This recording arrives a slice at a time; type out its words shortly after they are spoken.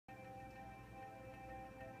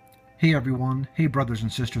Hey everyone, hey brothers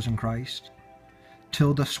and sisters in Christ.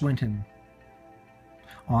 Tilda Swinton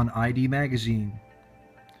on ID Magazine.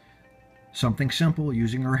 Something simple,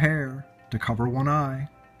 using her hair to cover one eye.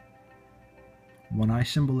 One eye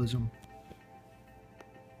symbolism.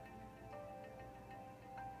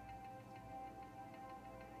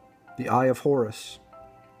 The Eye of Horus.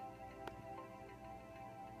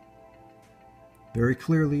 Very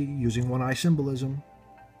clearly using one eye symbolism.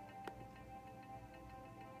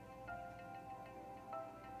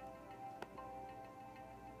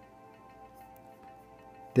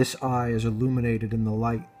 This eye is illuminated in the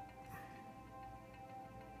light.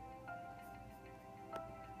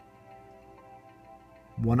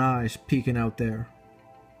 One eye's peeking out there.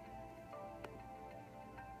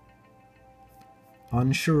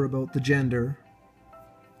 Unsure about the gender,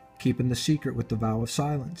 keeping the secret with the vow of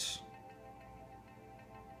silence.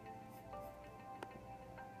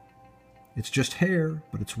 It's just hair,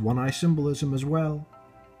 but it's one eye symbolism as well.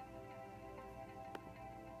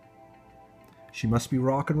 She must be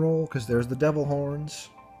rock and roll, because there's the devil horns.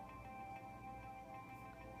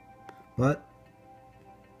 But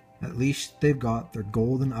at least they've got their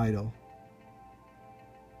golden idol.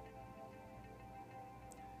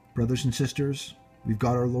 Brothers and sisters, we've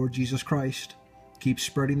got our Lord Jesus Christ. Keep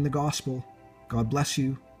spreading the gospel. God bless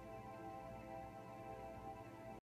you.